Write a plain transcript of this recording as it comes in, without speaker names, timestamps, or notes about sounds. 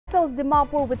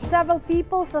Dimapur with several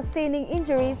people sustaining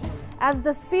injuries as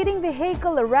the speeding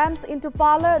vehicle rams into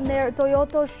parlor near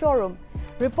Toyota showroom.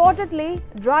 Reportedly,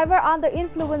 driver under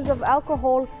influence of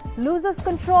alcohol loses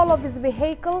control of his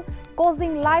vehicle,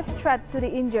 causing life threat to the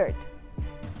injured.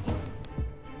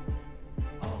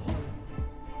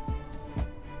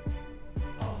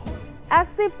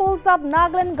 SC pulls up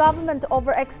Nagaland government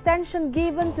over extension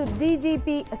given to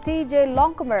DGP TJ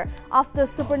Longkumar after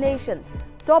supernation.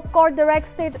 Top court directs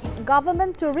state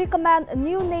government to recommend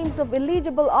new names of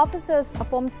eligible officers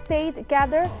from state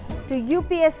cadre to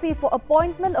UPSC for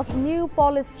appointment of new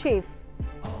police chief.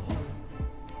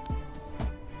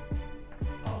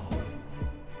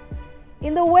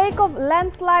 In the wake of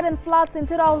landslide and floods in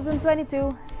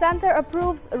 2022, Centre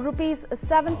approves Rs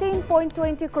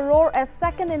 17.20 crore as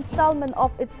second installment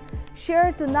of its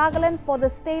share to Nagaland for the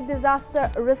State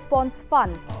Disaster Response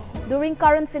Fund. During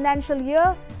current financial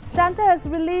year, Centre has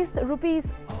released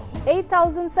Rs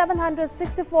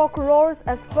 8,764 crores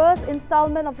as first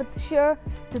installment of its share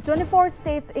to 24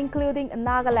 states including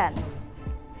Nagaland.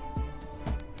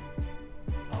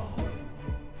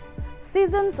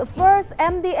 Season's first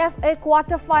MDFA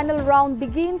quarter-final round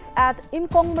begins at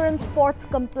Imkongmaran Sports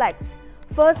Complex.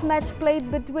 First match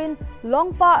played between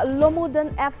Longpa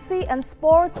Lomudan FC and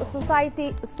Sports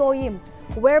Society Soyim,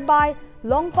 whereby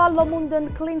Longpa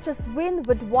Lomudan clinches win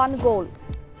with 1 goal.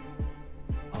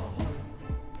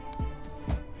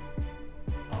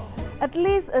 At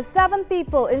least 7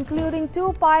 people, including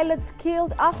 2 pilots,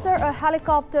 killed after a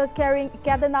helicopter carrying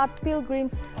Kedarnath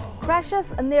pilgrims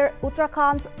crashes near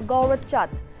Uttarakhand's Gaurachat.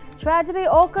 Tragedy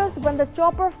occurs when the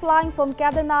chopper flying from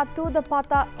Kedarnath to the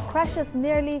Pata crashes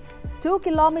nearly 2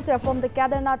 km from the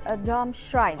Kedarnath Dham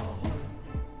shrine.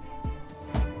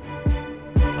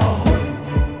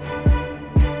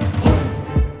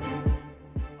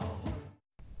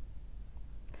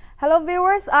 Hello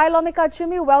viewers, I Lomika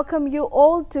Chumi welcome you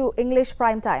all to English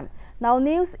Prime Time. Now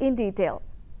news in detail.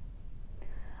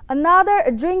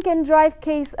 Another drink and drive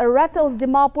case rattles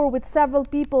Dimapur with several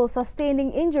people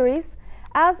sustaining injuries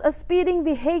as a speeding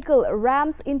vehicle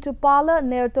rams into parlor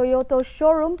near Toyota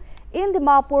showroom in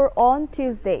Dimapur on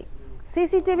Tuesday.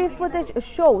 CCTV footage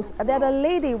shows that a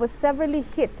lady was severely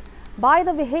hit by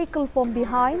the vehicle from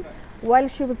behind while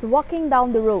she was walking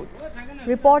down the road.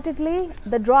 Reportedly,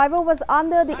 the driver was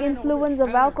under the influence of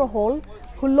alcohol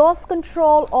who lost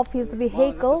control of his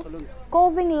vehicle,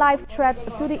 causing life threat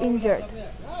to the injured.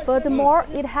 Furthermore,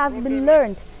 it has been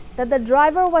learned that the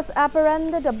driver was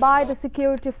apprehended by the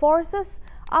security forces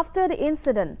after the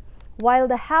incident, while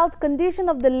the health condition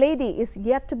of the lady is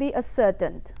yet to be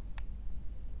ascertained.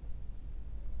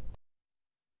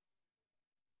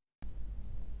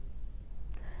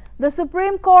 The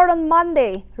Supreme Court on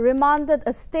Monday remanded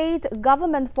a state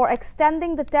government for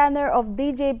extending the tenure of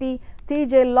DGP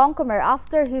TJ Longkumar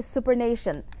after his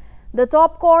supernation. The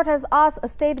top court has asked a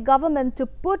state government to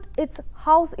put its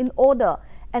house in order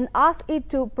and asked it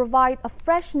to provide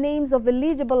fresh names of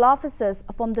eligible officers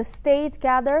from the state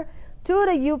cadre to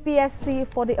the UPSC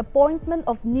for the appointment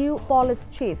of new police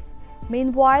chief.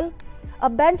 Meanwhile, a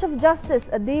bench of Justice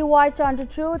D.Y.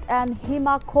 Chandrachud and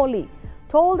Hima Kohli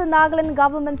told the Nagaland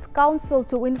government's council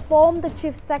to inform the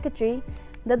chief secretary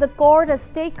that the court has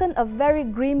taken a very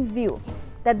grim view,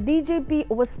 that DGP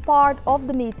was part of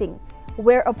the meeting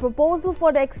where a proposal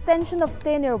for the extension of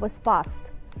tenure was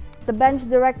passed. The bench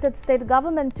directed state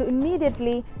government to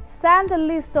immediately send a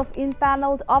list of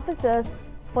impaneled officers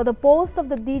for the post of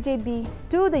the DGP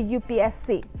to the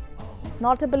UPSC.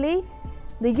 Notably,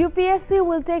 the UPSC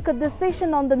will take a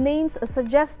decision on the names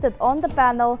suggested on the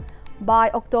panel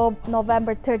by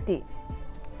November 30.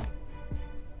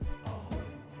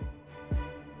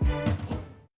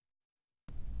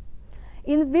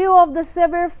 In view of the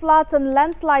severe floods and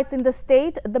landslides in the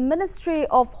state, the Ministry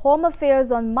of Home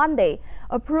Affairs on Monday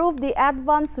approved the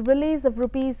advance release of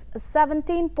Rs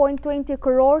 17.20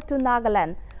 crore to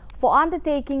Nagaland for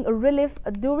undertaking relief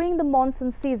during the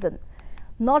monsoon season.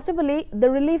 Notably, the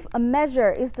relief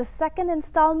measure is the second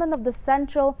installment of the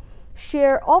central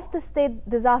share of the State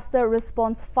Disaster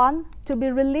Response Fund to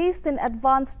be released in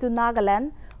advance to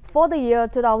Nagaland for the year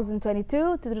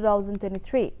 2022 to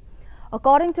 2023.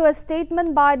 According to a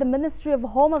statement by the Ministry of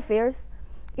Home Affairs,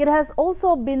 it has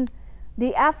also been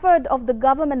the effort of the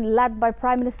government led by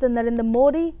Prime Minister Narendra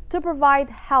Modi to provide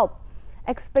help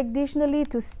expeditiously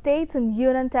to states and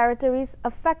union territories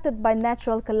affected by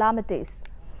natural calamities.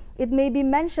 It may be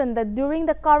mentioned that during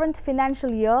the current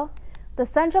financial year, the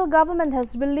central government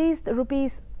has released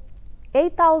Rs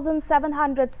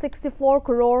 8,764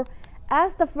 crore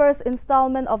as the first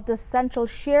installment of the central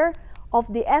share of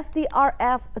the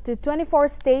SDRF to 24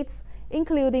 states,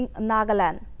 including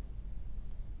Nagaland.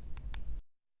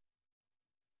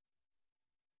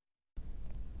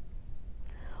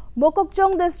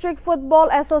 Mokokchung District Football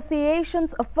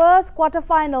Association's first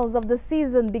quarterfinals of the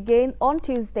season began on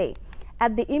Tuesday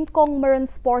at the Imkong Marine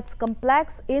Sports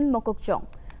Complex in Mokokchung.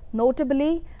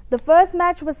 Notably, the first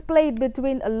match was played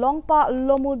between Longpa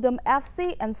Lomudam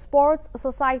FC and Sports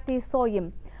Society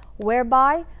Soyim,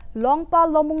 whereby Longpa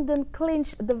Lomudam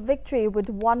clinched the victory with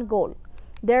 1 goal,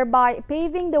 thereby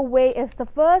paving the way as the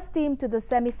first team to the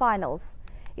semi-finals.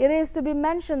 It is to be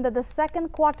mentioned that the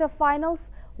second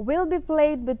quarter-finals will be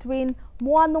played between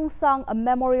Muanong Sang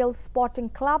Memorial Sporting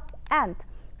Club and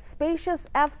Spacious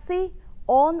FC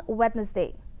on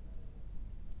Wednesday.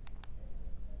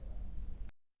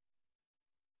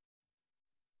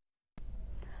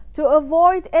 To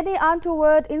avoid any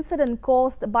untoward incident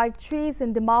caused by trees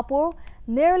in Dimapur,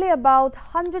 nearly about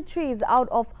 100 trees out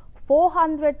of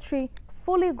 403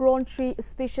 fully grown tree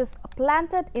species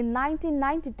planted in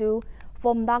 1992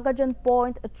 from Nagajan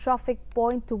Point, a traffic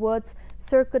point towards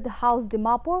Circuit House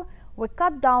Dimapur, were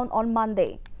cut down on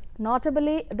Monday.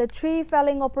 Notably, the tree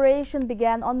felling operation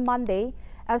began on Monday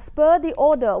as per the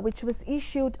order which was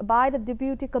issued by the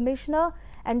Deputy Commissioner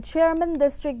and Chairman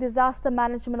District Disaster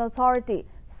Management Authority,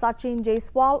 Sachin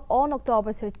Jaiswal, on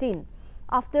October 13,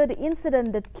 after the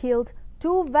incident that killed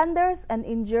 2 vendors and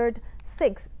injured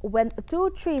 6 when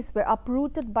 2 trees were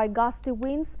uprooted by gusty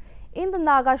winds in the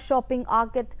Naga Shopping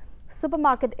Arcade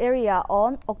supermarket area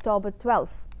on October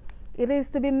 12. It is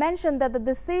to be mentioned that the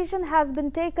decision has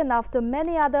been taken after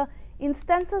many other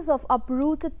instances of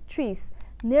uprooted trees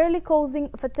nearly causing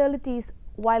fatalities,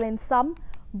 while in some,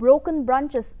 broken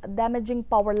branches damaging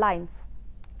power lines.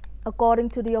 According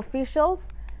to the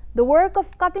officials, the work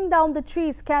of cutting down the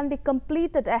trees can be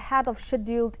completed ahead of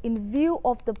schedule in view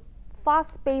of the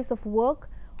fast pace of work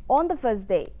on the first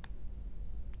day.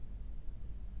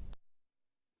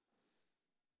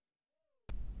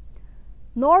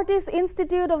 Northeast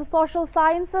Institute of Social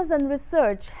Sciences and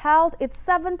Research held its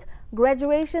 7th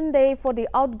graduation day for the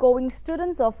outgoing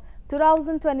students of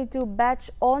 2022 batch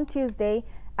on Tuesday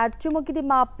at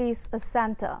Chumukidima Peace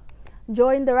Center.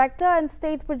 Joint Director and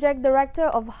State Project Director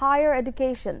of Higher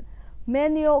Education,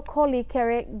 Menyo Koli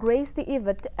Kere, graced the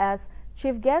event as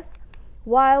chief guest,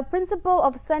 while Principal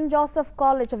of St. Joseph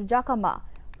College of Jakama,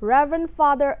 Reverend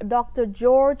Father Dr.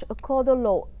 George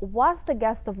Kodolo, was the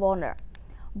guest of honor.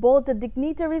 Both the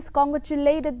dignitaries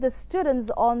congratulated the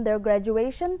students on their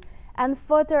graduation, and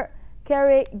further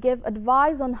Kere gave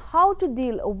advice on how to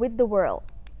deal with the world.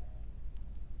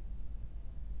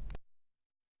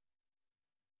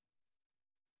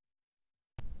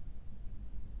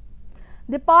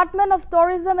 Department of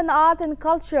Tourism and Art and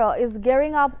Culture is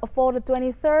gearing up for the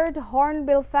 23rd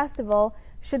Hornbill Festival,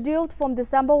 scheduled from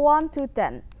December 1 to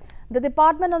 10. The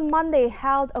department on Monday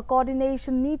held a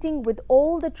coordination meeting with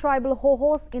all the tribal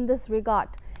ho-hos in this regard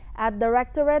at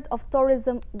Directorate of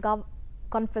Tourism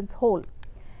Conference Hall.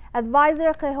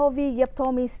 Advisor Kehovi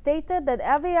Yeptomi stated that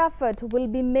every effort will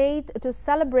be made to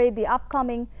celebrate the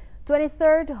upcoming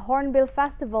 23rd Hornbill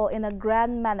Festival in a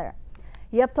grand manner.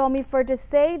 Yeptomi further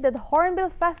said that Hornbill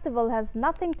Festival has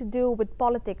nothing to do with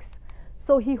politics,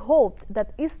 so he hoped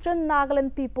that Eastern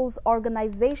Nagaland People's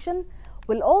Organization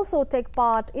will also take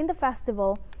part in the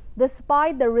festival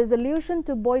despite the resolution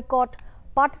to boycott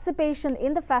participation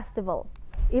in the festival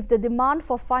if the demand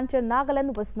for Frontier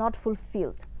Nagaland was not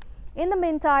fulfilled. In the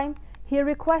meantime, he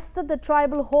requested the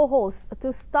tribal ho-hos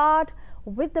to start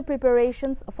with the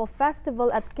preparations for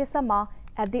festival at Kisama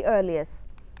at the earliest.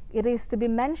 It is to be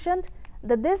mentioned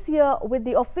that this year, with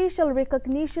the official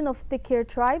recognition of Tikir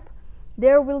tribe,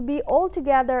 there will be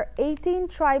altogether 18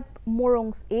 tribe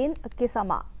Morongs in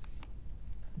Kisama.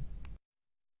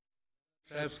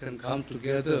 Tribes can come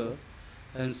together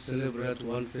and celebrate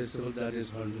one festival, that is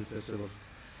Hornbill Festival.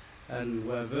 And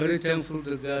we are very thankful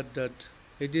to God that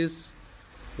it is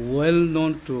well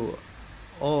known to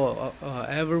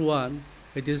everyone.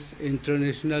 It is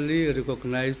internationally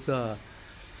recognized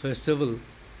festival.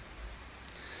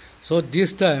 So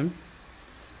this time,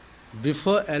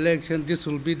 before election, this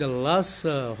will be the last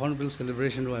Hornbill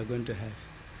celebration we are going to have.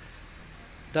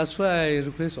 That's why I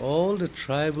request all the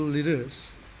tribal leaders,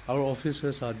 our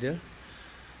officers are there.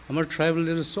 Our tribal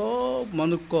leaders so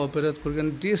manuk cooperate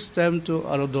kurgan this time to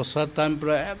aro dosra time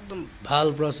pra ekdom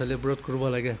bhal pra celebrate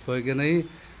kurba lage koi ke nai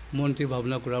monti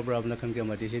bhavna kura pra apna kan ke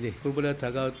mati chidi kurbala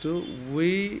thaga to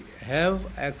we have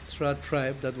extra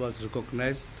tribe that was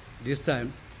recognized this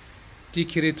time,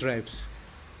 Tikiri tribes,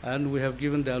 and we have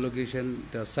given the allocation.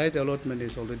 The site allotment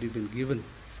is already been given.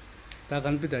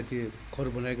 Takan pitati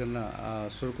korbonai kana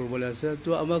sur kurbala ase to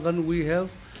amagan we have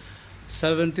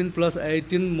 17 plus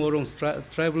 18 Morongs,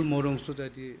 tribal Morongs.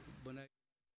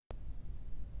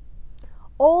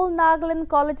 All Nagaland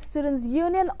College Students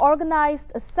Union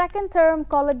organized a second-term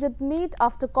collegiate meet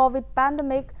after COVID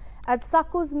pandemic at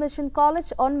Sakuz Mission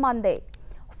College on Monday.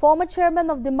 Former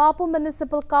chairman of Dimapur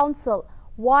Municipal Council,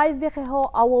 Y.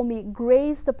 Viheho Awomi,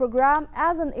 graced the program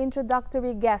as an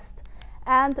introductory guest,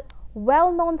 and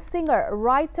well-known singer,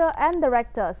 writer and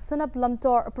director Sunap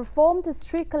Lamtor performed his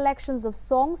 3 collections of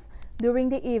songs during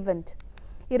the event.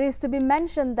 It is to be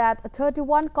mentioned that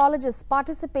 31 colleges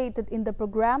participated in the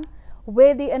program,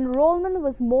 where the enrollment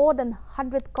was more than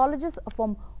 100 colleges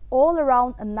from all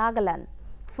around Nagaland.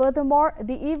 Furthermore,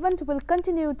 the event will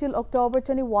continue till October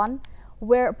 21,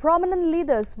 where prominent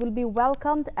leaders will be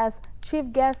welcomed as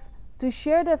chief guests to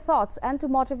share their thoughts and to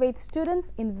motivate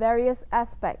students in various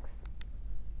aspects.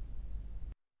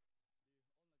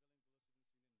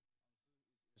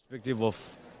 Irrespective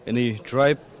of any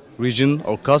tribe, region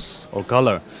or caste or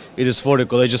color, it is for the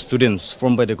college students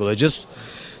formed by the colleges.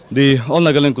 The All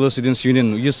Nagaland College Students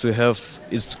Union used to have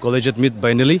its collegiate meet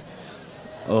biennially.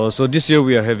 So this year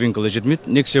we are having collegiate meet.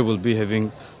 Next year we'll be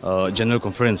having general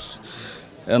conference.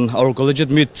 And our collegiate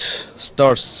meet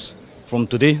starts from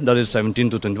today, that is 17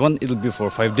 to 21. It will be for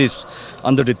 5 days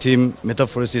under the theme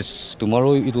Metaphoresis.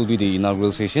 Tomorrow it will be the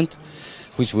inaugural session,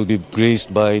 which will be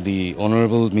graced by the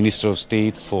Honorable Minister of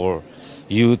State for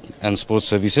Youth and Sports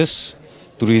Services,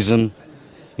 Tourism,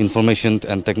 Information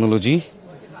and Technology,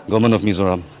 Government of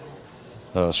Mizoram,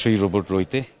 Sri Robert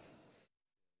Roite.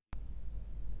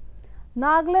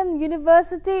 Nagaland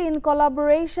University, in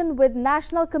collaboration with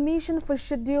National Commission for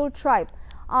Scheduled Tribe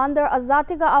under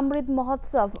Azadiga Amrit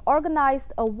Mahotsav,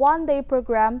 organized a 1-day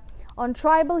program on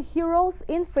tribal heroes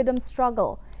in freedom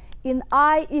struggle in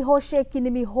I. Ihoshe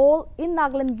Kinimi Hall in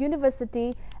Nagaland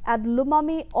University at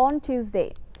Lumami on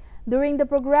Tuesday. During the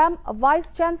program,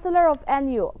 Vice Chancellor of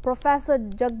NU, Professor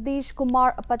Jagdish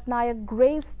Kumar Patnaik,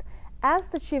 graced as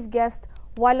the chief guest,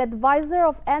 while advisor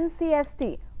of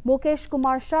NCST, Mukesh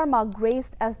Kumar Sharma,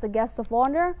 graced as the guest of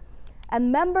honor,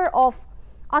 and member of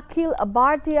Akhil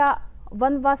Bhartiya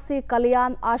Vanvasi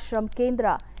Kalyan Ashram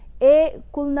Kendra, A.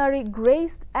 Kulnari,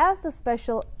 graced as the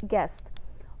special guest.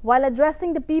 While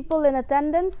addressing the people in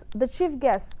attendance, the chief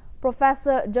guest,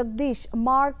 Professor Jagdish,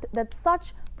 marked that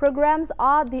such programs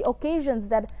are the occasions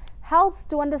that helps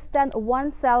to understand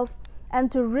oneself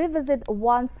and to revisit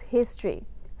one's history.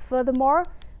 Furthermore,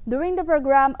 during the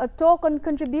program, a talk on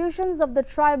contributions of the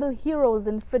tribal heroes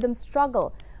in freedom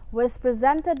struggle was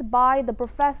presented by the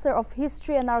Professor of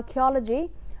History and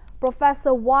Archaeology,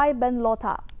 Professor Y. Ben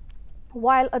Lota,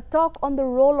 while a talk on the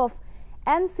role of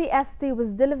NCST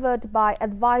was delivered by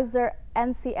advisor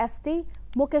NCST,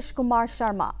 Mukesh Kumar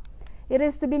Sharma. It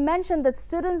is to be mentioned that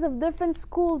students of different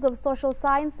schools of social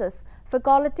sciences,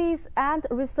 faculties and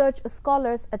research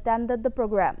scholars attended the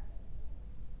program.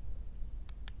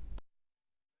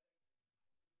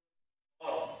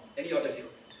 Or any other hero.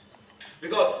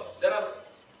 Because there are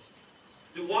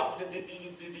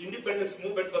the independence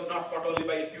movement was not fought only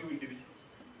by a few individuals.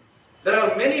 There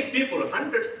are many people,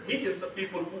 hundreds, millions of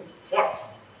people who fought,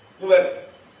 who were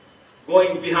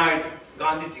going behind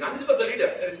Gandhiji. Gandhiji was the leader,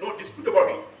 there is no dispute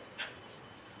about it.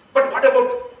 But what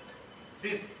about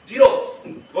these zeros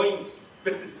going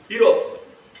with heroes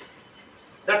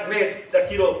that made that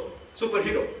hero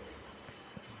superhero?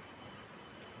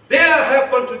 They have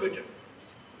contributed.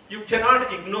 You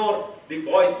cannot ignore the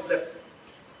voiceless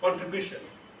contribution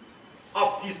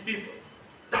of these people.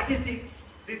 That is the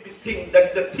thing, that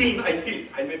is the theme I feel.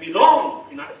 I may be wrong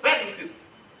in understanding this,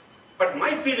 but my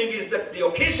feeling is that the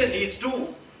occasion is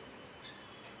to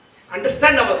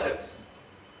understand ourselves,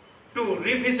 to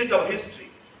revisit our history,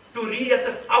 to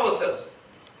reassess ourselves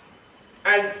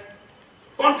and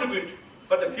contribute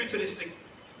for the futuristic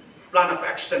plan of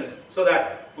action, so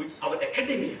that with our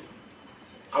academia,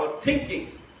 our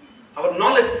thinking, our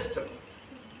knowledge system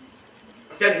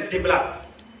can develop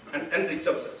and enrich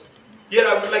ourselves. Here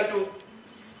I would like to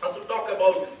also talk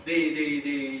about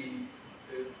the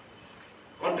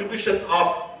contribution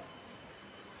of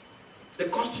the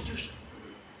Constitution.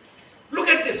 Look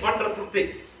at this wonderful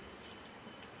thing.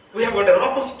 We have got a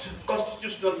robust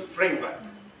constitutional framework.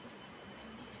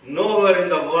 Nowhere in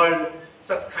the world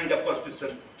such kind of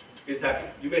constitution is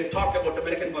happening. You may talk about the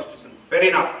American Constitution, fair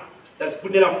enough. That's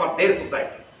good enough for their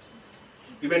society.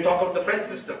 You may talk about the French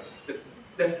system.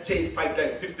 They've changed 5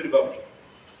 times, 5th Republic.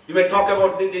 You may talk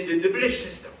about the British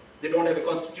system. They don't have a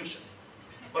constitution.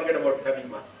 Forget about having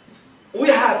one. We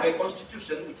have a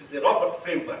constitution which is a robust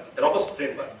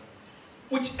framework,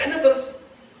 which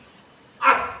enables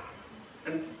us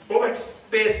and provides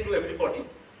space to everybody.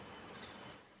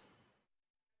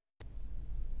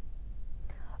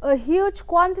 A huge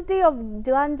quantity of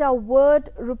ganja worth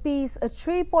rupees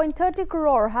 3.30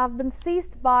 crore have been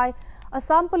seized by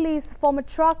Assam police from a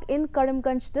truck in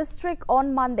Karimganj district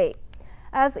on Monday.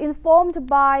 As informed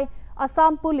by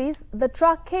Assam police, the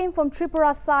truck came from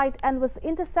Tripura side and was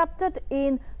intercepted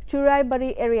in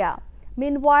Churaibari area.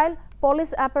 Meanwhile,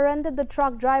 police apprehended the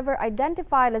truck driver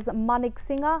identified as Manik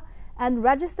Singha and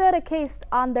registered a case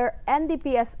under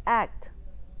NDPS Act.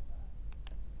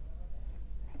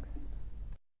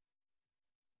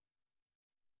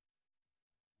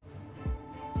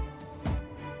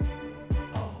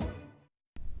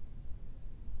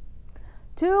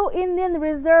 Two Indian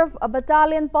Reserve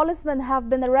Battalion policemen have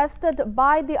been arrested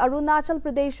by the Arunachal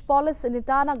Pradesh police in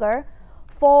Itanagar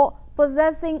for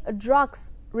possessing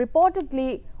drugs.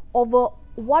 Reportedly, over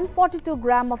 142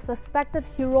 grams of suspected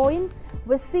heroin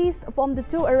was seized from the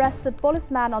two arrested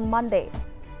policemen on Monday.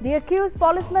 The accused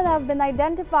policemen have been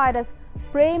identified as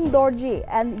Prem Dorji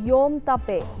and Yom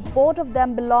Tape. Both of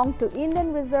them belong to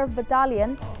Indian Reserve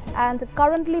Battalion and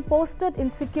currently posted in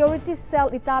Security Cell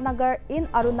Itanagar in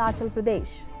Arunachal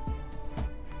Pradesh.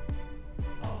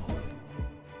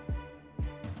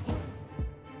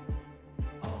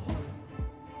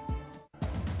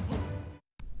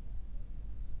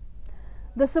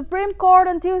 The Supreme Court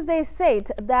on Tuesday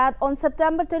said that on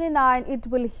September 29 it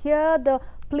will hear the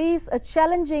pleas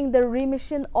challenging the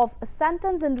remission of a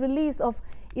sentence and release of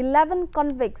 11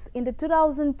 convicts in the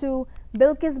 2002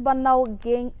 Bilkis Bannau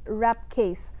gang rape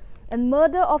case and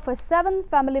murder of her 7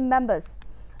 family members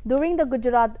during the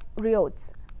Gujarat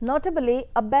riots. Notably,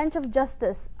 a bench of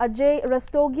Justice Ajay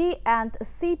Rastogi and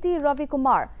C.T. Ravi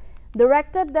Kumar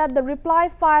directed that the reply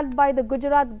filed by the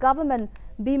Gujarat government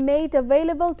be made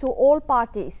available to all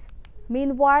parties.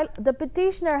 Meanwhile, the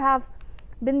petitioner have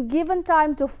been given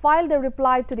time to file the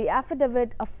reply to the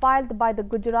affidavit filed by the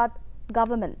Gujarat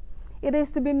government. It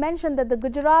is to be mentioned that the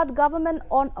Gujarat government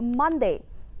on Monday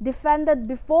defended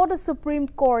before the Supreme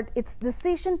Court its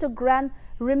decision to grant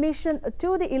remission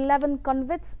to the 11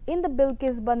 convicts in the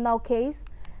Bilkis Bannau case,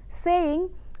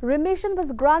 saying remission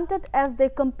was granted as they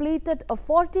completed a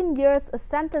 14 years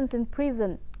sentence in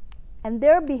prison and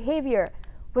their behavior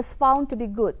was found to be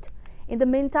good. In the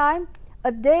meantime,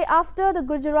 a day after the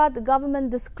Gujarat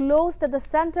government disclosed that the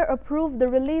centre approved the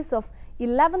release of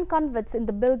 11 convicts in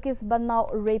the Bilkis Bannau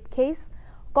rape case,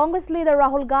 Congress leader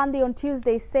Rahul Gandhi on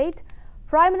Tuesday said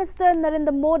Prime Minister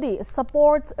Narendra Modi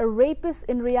supports a rapist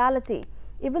in reality,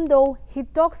 even though he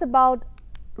talks about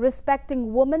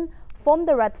respecting women from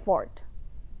the Red Fort.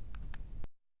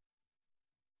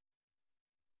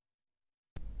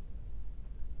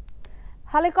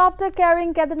 Helicopter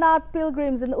carrying Kedarnath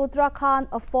pilgrims in Uttarakhand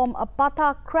from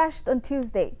Patha crashed on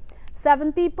Tuesday.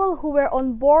 7 people who were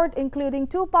on board, including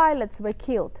 2 pilots, were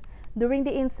killed during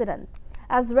the incident.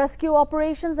 As rescue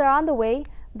operations are underway,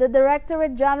 the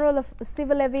Directorate General of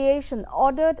Civil Aviation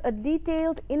ordered a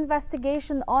detailed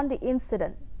investigation on the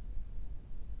incident.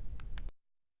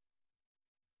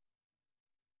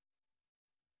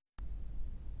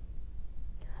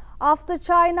 After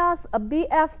China's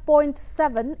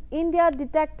BF.7, India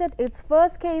detected its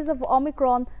first case of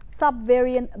Omicron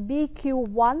subvariant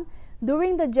BQ1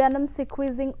 during the genome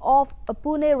sequencing of a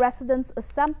Pune resident's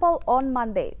sample on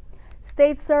Monday.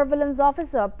 State Surveillance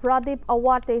Officer Pradeep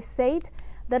Awate said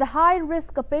that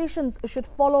high-risk patients should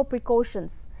follow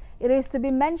precautions. It is to be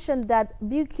mentioned that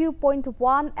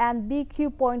BQ.1 and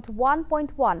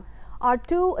BQ.1.1 are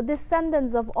 2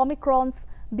 descendants of Omicron's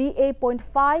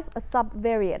BA.5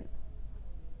 subvariant.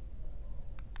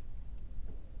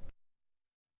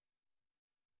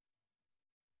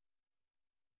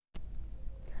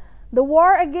 The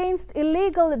war against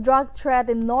illegal drug trade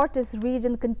in Northeast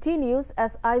region continues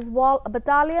as Aizwal, a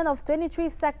battalion of 23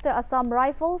 Sector Assam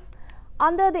Rifles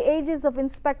under the aegis of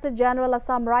Inspector General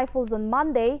Assam Rifles on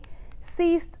Monday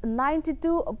seized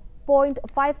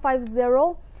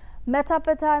 92.550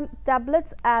 methamphetamine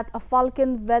tablets at a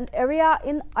Falcon Ven area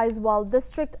in Aizwal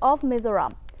district of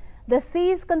Mizoram. The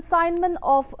seized consignment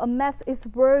of meth is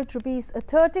worth rupees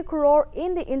 30 crore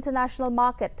in the international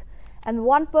market, and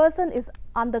 1 person is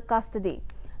under custody.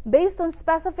 Based on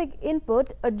specific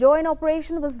input, a joint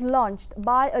operation was launched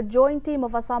by a joint team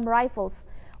of Assam Rifles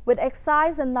with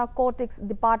Excise and Narcotics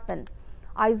Department.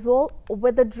 Aizwal,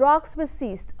 where the drugs were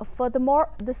seized. Furthermore,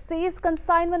 the seized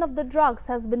consignment of the drugs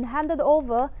has been handed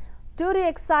over to the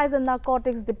Excise and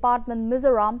Narcotics Department,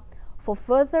 Mizoram, for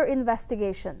further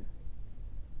investigation.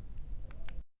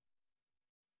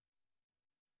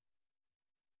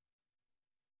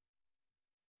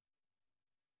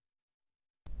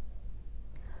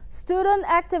 Student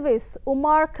activist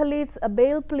Umar Khalid's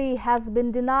bail plea has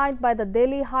been denied by the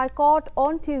Delhi High Court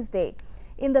on Tuesday.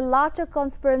 in the larger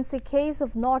conspiracy case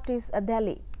of Northeast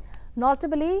Delhi.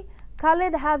 Notably,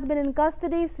 Khalid has been in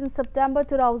custody since September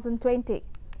 2020.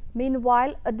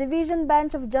 Meanwhile, a division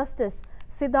bench of Justice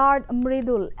Siddharth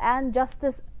Mridul and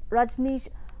Justice Rajneesh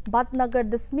Bhatnagar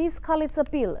dismissed Khalid's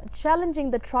appeal,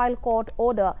 challenging the trial court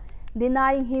order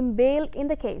denying him bail in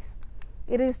the case.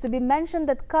 It is to be mentioned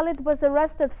that Khalid was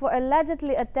arrested for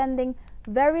allegedly attending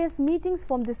various meetings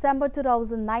from December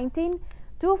 2019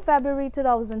 to February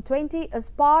 2020 as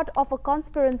part of a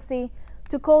conspiracy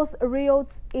to cause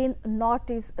riots in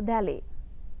Northeast Delhi.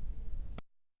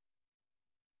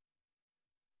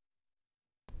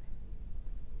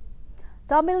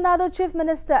 Tamil Nadu Chief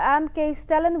Minister M.K.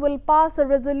 Stalin will pass a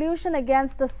resolution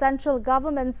against the central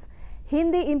government's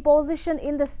Hindi imposition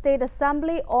in the State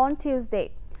Assembly on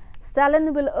Tuesday.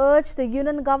 Stalin will urge the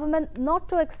Union government not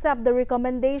to accept the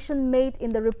recommendation made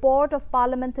in the report of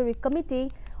Parliamentary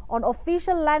Committee on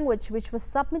Official Language, which was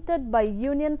submitted by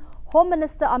Union Home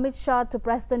Minister Amit Shah to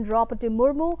President Draupadi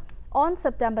Murmu on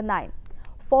September 9.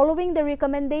 Following the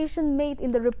recommendation made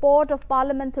in the report of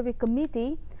Parliamentary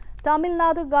Committee, Tamil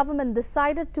Nadu government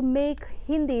decided to make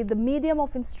Hindi the medium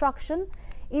of instruction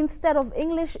instead of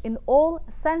English in all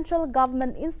central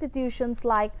government institutions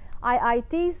like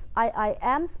IITs,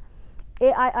 IIMs,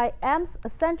 AIIMs,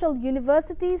 central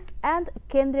universities and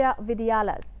Kendriya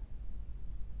Vidyalayas.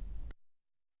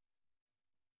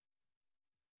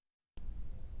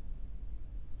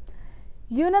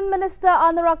 Union Minister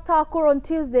Anurag Thakur on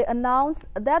Tuesday announced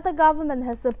that the government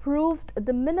has approved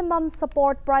the minimum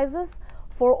support prices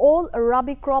for all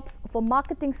rabi crops for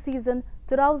marketing season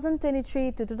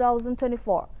 2023 to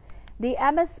 2024. The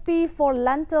MSP for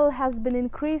lentil has been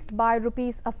increased by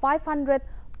Rs 500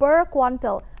 per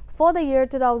quintal for the year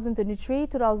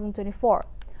 2023-2024,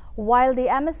 while the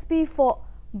MSP for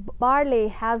barley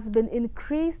has been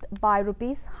increased by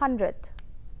Rs 100.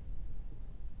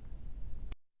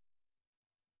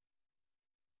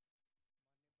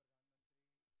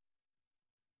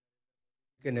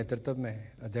 के नेतृत्व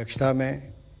में अध्यक्षता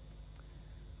में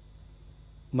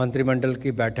मंत्रिमंडल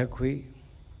की बैठक हुई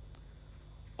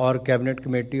और cabinet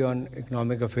committee on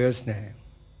economic affairs ने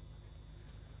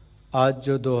आज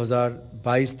जो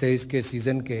 2022-23 के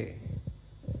सीज़न के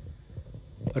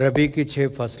रबी की 6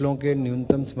 फसलों के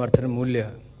न्यूनतम समर्थन मूल्य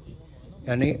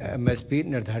यानी एमएसपी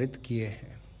निर्धारित किए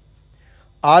हैं।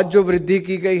 आज जो वृद्धि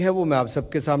की गई है वो मैं आप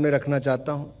सबके सामने रखना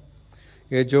चाहता हूँ।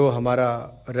 ये जो हमारा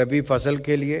रबी फसल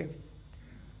के लिए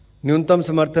न्यूनतम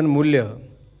समर्थन मूल्य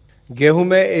गेहूं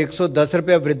में 110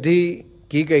 रुपये वृद्धि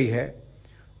की गई है,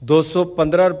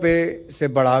 215 रुपये से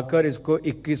बढ़ाकर इसको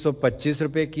 2125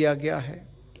 रुपये किया गया है।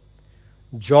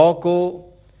 जौ को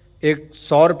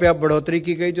 100 रुपया बढ़ोतरी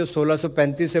की गई जो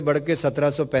 1635 से बढ़ के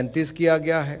 1735 किया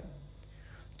गया है।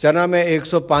 चना में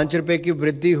 105 रुपये की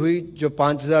वृद्धि हुई जो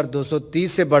 5230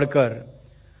 से बढ़कर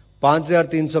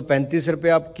 5335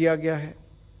 रुपये अब किया गया है।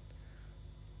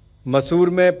 मसूर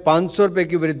में 500 रुपये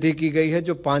की वृद्धि की गई है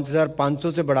जो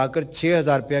 5500 से बढ़ाकर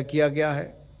 6000 रुपया किया गया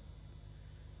है।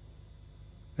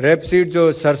 रेपसीड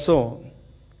जो सरसों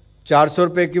 400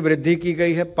 रुपये की वृद्धि की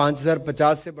गई है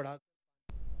 5050 से बढ़ाकर।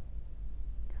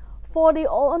 For the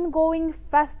ongoing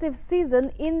festive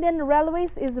season, Indian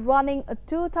Railways is running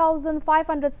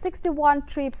 2,561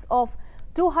 trips of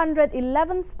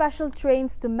 211 special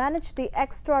trains to manage the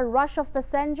extra rush of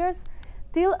passengers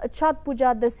till Chhath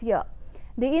Puja this year.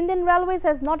 The Indian Railways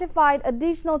has notified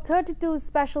additional 32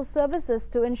 special services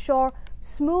to ensure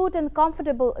smooth and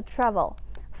comfortable travel.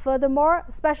 Furthermore,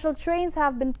 special trains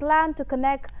have been planned to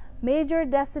connect major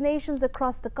destinations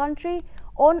across the country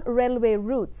on railway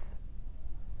routes.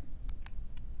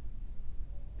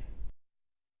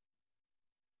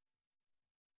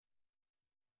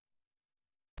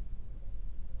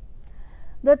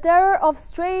 The terror of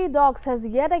stray dogs has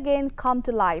yet again come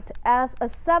to light as a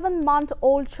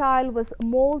 7-month-old child was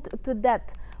mauled to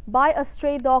death by a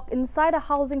stray dog inside a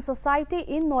housing society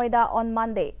in Noida on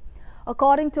Monday.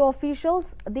 According to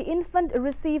officials, the infant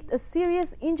received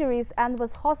serious injuries and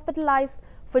was hospitalized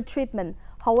for treatment,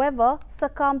 however,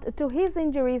 succumbed to his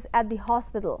injuries at the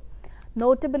hospital.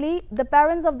 Notably, the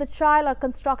parents of the child are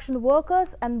construction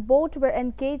workers and both were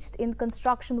engaged in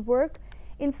construction work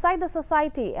inside the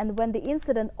society and when the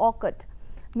incident occurred.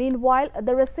 Meanwhile,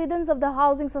 the residents of the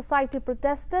housing society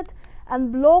protested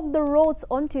and blocked the roads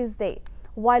on Tuesday,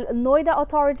 while Noida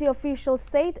authority officials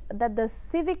said that the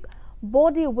civic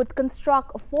body would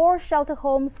construct 4 shelter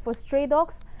homes for stray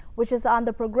dogs, which is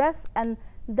under progress, and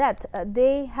that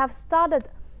they have started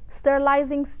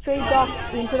sterilizing stray dogs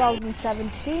in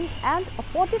 2017 and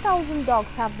 40,000 dogs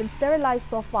have been sterilized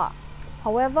so far.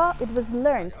 However, it was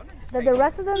learned that the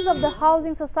residents of the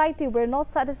housing society were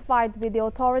not satisfied with the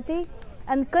authority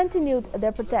and continued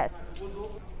their protests.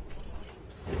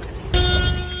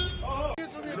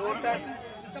 Lotus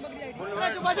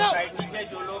society के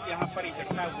जो लोग यहाँ पर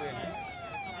इकट्ठा हुए हैं,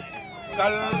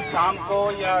 कल शाम को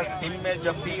या दिन में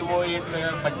जब भी वो एक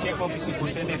बच्चे को किसी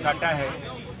कुत्ते ने काटा है,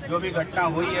 जो भी घटना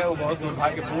हुई है वो बहुत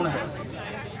दुर्भाग्यपूर्ण है।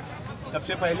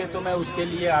 सबसे पहले तो मैं उसके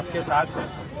लिए आपके साथ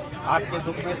आपके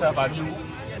दुख में सहभागी हूँ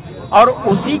और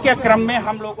उसी के क्रम में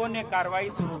हम लोगों ने कार्रवाई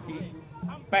शुरू की।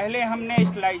 पहले हमने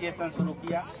स्टरलाइजेशन शुरू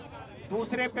किया,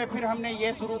 दूसरे पे फिर हमने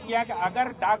ये शुरू किया कि अगर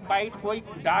डॉग बाइट कोई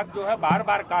डॉग जो है बार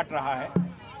बार काट रहा है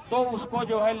तो उसको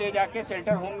जो है ले जाके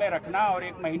शेल्टर होम में रखना और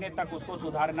 1 महीने तक उसको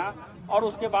सुधारना और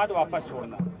उसके बाद वापस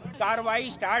छोड़ना। कार्रवाई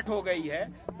स्टार्ट हो गई है,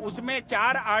 उसमें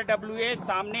 4 RWA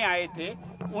सामने आए थे,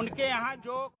 उनके यहाँ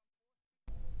जो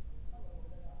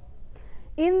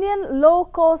Indian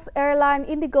low-cost airline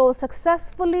Indigo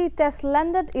successfully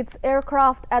test-landed its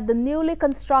aircraft at the newly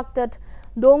constructed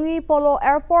Dongi Polo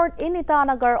Airport in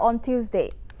Itanagar on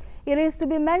Tuesday. It is to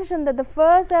be mentioned that the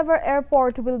first ever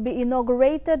airport will be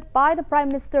inaugurated by the Prime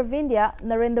Minister of India,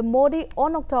 Narendra Modi,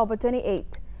 on October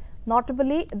 28.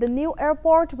 Notably, the new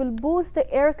airport will boost the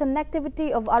air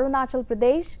connectivity of Arunachal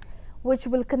Pradesh, which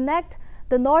will connect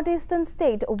the northeastern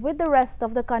state with the rest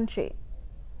of the country.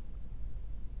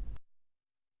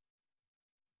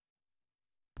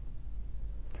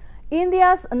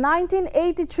 India's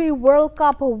 1983 World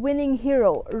Cup winning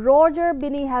hero Roger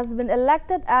Binny has been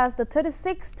elected as the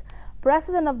 36th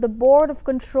President of the Board of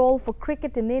Control for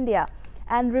Cricket in India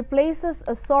and replaces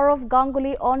Sourav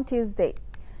Ganguly on Tuesday.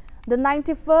 The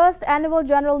 91st annual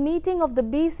general meeting of the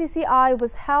BCCI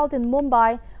was held in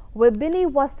Mumbai, where Binny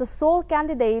was the sole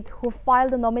candidate who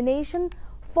filed the nomination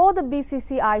for the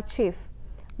BCCI chief.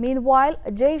 Meanwhile,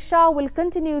 Jay Shah will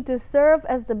continue to serve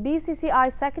as the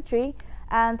BCCI secretary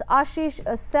and Ashish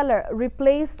Seller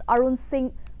replaced Arun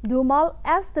Singh Dhumal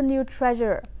as the new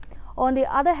treasurer. On the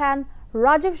other hand,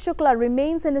 Rajiv Shukla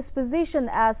remains in his position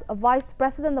as vice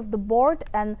president of the board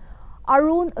and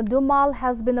Arun Dhumal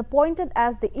has been appointed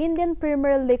as the Indian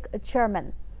Premier League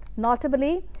chairman.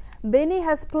 Notably, Binny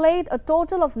has played a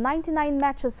total of 99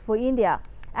 matches for India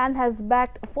and has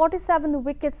bagged 47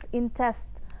 wickets in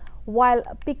tests while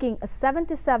picking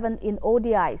 77 in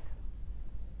ODIs.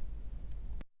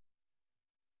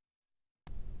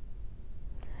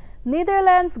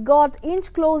 Netherlands got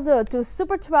inch closer to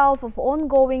Super 12 of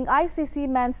ongoing ICC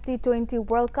Men's T20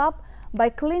 World Cup by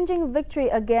clinching victory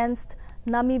against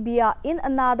Namibia in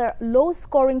another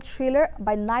low-scoring thriller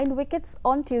by 9 wickets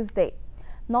on Tuesday.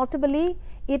 Notably,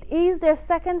 it is their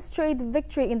second straight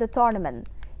victory in the tournament.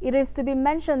 It is to be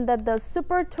mentioned that the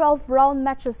Super 12 round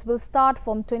matches will start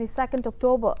from 22nd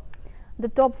October. The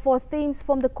top 4 teams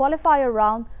from the qualifier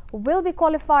round will be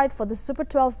qualified for the Super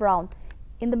 12 round.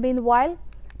 In the meanwhile,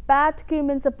 Pat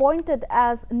Cummins appointed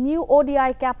as new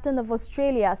ODI captain of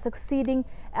Australia, succeeding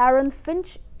Aaron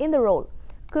Finch in the role.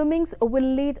 Cummins will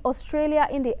lead Australia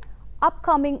in the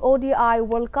upcoming ODI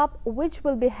World Cup, which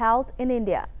will be held in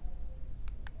India.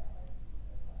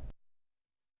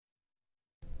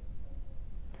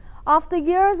 After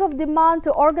years of demand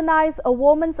to organize a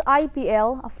women's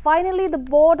IPL, finally the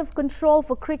Board of Control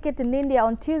for Cricket in India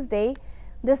on Tuesday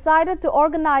decided to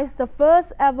organize the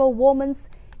first ever women's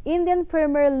Indian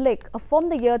Premier League from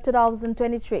the year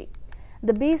 2023.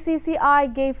 The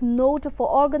BCCI gave note for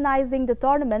organizing the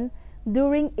tournament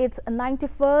during its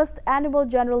 91st annual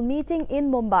general meeting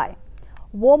in Mumbai.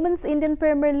 Women's Indian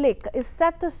Premier League is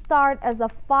set to start as a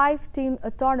 5-team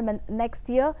tournament next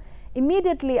year,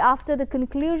 immediately after the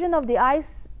conclusion of the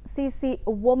ICC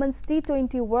Women's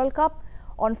T20 World Cup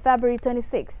on February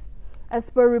 26.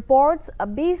 As per reports,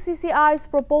 BCCI's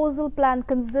proposal plan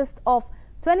consists of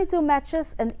 22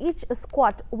 matches and each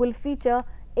squad will feature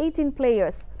 18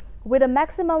 players, with a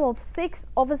maximum of 6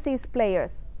 overseas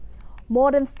players.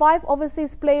 More than 5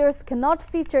 overseas players cannot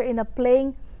feature in a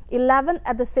playing 11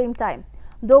 at the same time,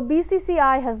 though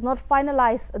BCCI has not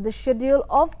finalized the schedule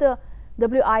of the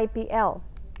WIPL.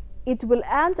 It will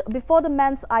end before the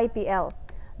men's IPL.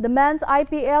 The men's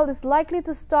IPL is likely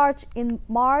to start in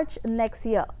March next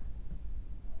year.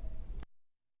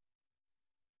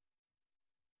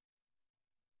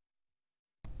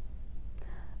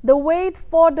 The wait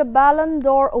for the Ballon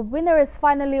d'Or winner is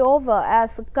finally over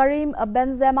as Karim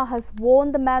Benzema has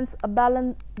won the men's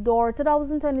Ballon d'Or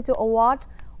 2022 award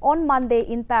on Monday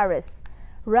in Paris.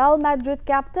 Real Madrid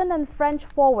captain and French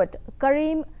forward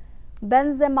Karim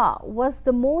Benzema was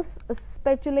the most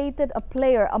speculated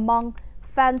player among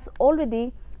fans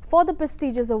already for the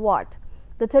prestigious award.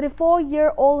 The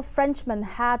 34-year-old Frenchman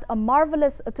had a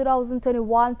marvelous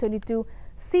 2021-22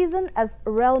 season as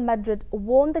Real Madrid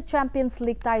won the Champions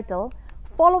League title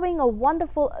following a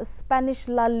wonderful Spanish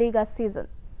La Liga season.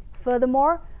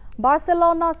 Furthermore,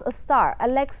 Barcelona's star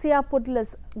Alexia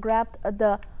Putellas grabbed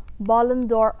the Ballon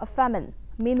d'Or famine.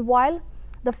 Meanwhile,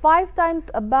 the 5-time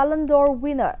Ballon d'Or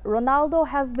winner Ronaldo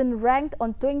has been ranked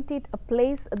on 20th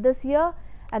place this year,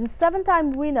 and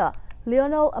 7-time winner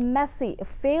Lionel Messi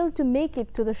failed to make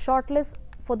it to the shortlist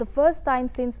for the first time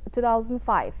since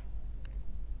 2005.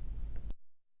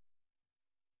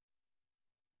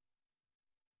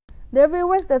 Dear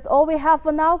viewers, that's all we have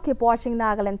for now. Keep watching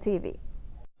Nagaland TV.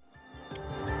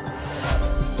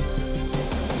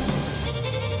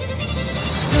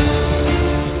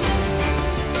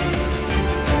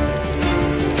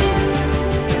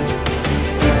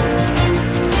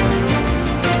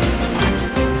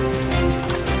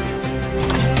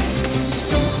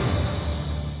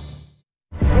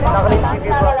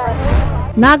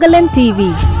 Nagaland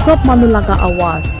TV, Sop Manulaga Awas.